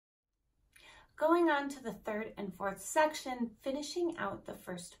going on to the third and fourth section, finishing out the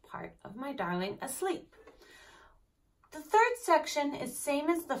first part of My Darling Asleep. The third section is same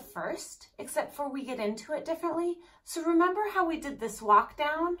as the first, except for we get into it differently. So remember how we did this walk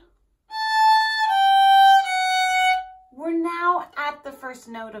down? We're now at the first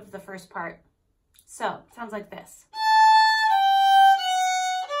note of the first part. So it sounds like this.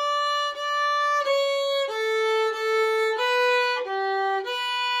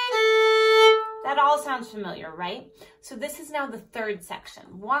 That all sounds familiar, right? So this is now the third section.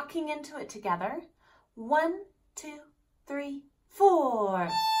 Walking into it together. 1, 2, 3, 4.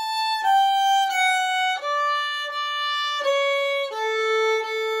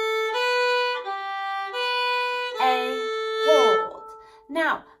 A, hold.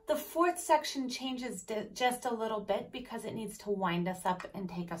 Now, the fourth section changes just a little bit because it needs to wind us up and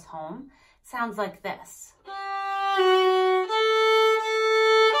take us home. Sounds like this.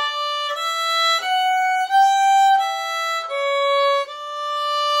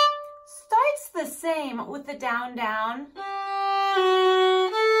 The same with the down, down.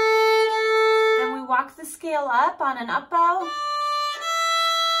 Then we walk the scale up on an up bow.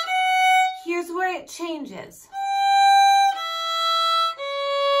 Here's where it changes.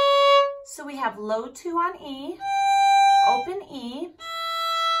 So we have low 2 on E, open E,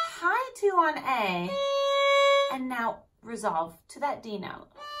 high 2 on A, and now resolve to that D note.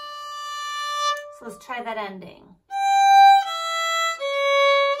 So let's try that ending.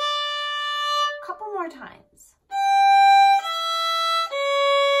 Couple more times.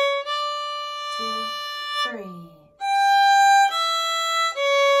 2, 3.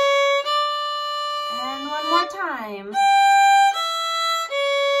 And one more time.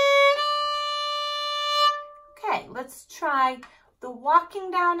 Okay, let's try the walking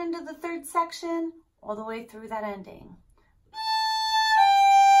down into the third section all the way through that ending.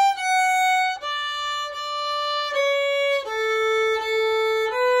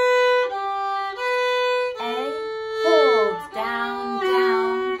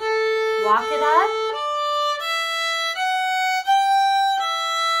 Walk it up.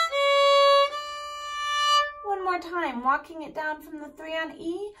 One more time, walking it down from the 3 on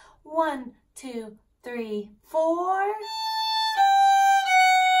E. 1, 2, 3, 4.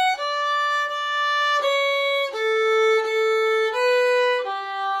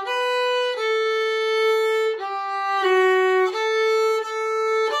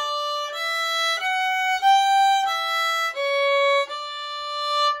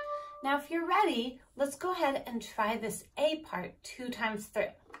 Now, if you're ready, let's go ahead and try this A part 2 times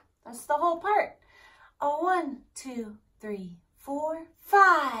through. That's the whole part. 1, 2, 3, 4,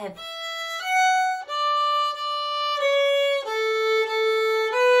 5.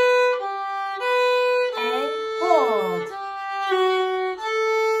 A, hold.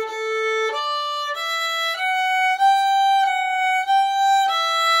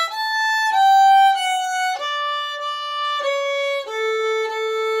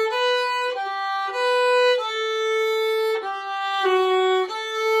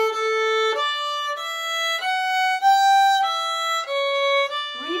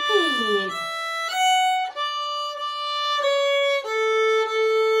 Repeat.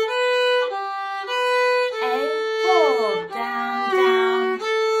 A, hold, down, down.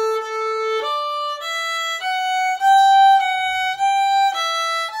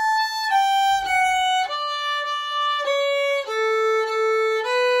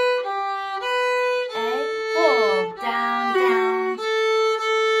 A, hold, down, down.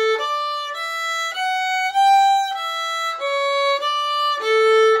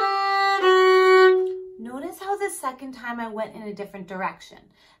 Notice how the second time I went in a different direction.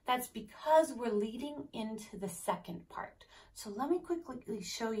 That's because we're leading into the second part. So let me quickly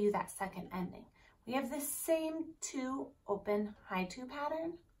show you that second ending. We have this same 2 open high 2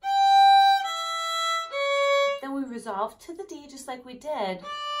 pattern. Then we resolve to the D just like we did,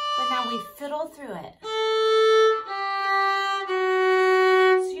 but now we fiddle through it.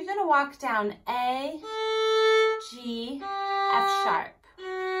 So you're gonna walk down A, G, F sharp.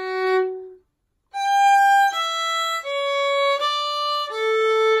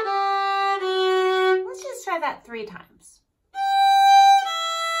 Try that 3 times.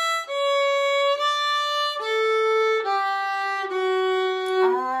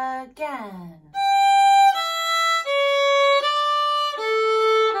 Again.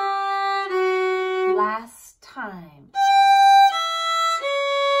 Last time.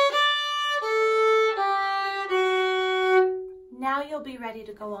 Now you'll be ready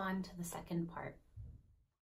to go on to the second part.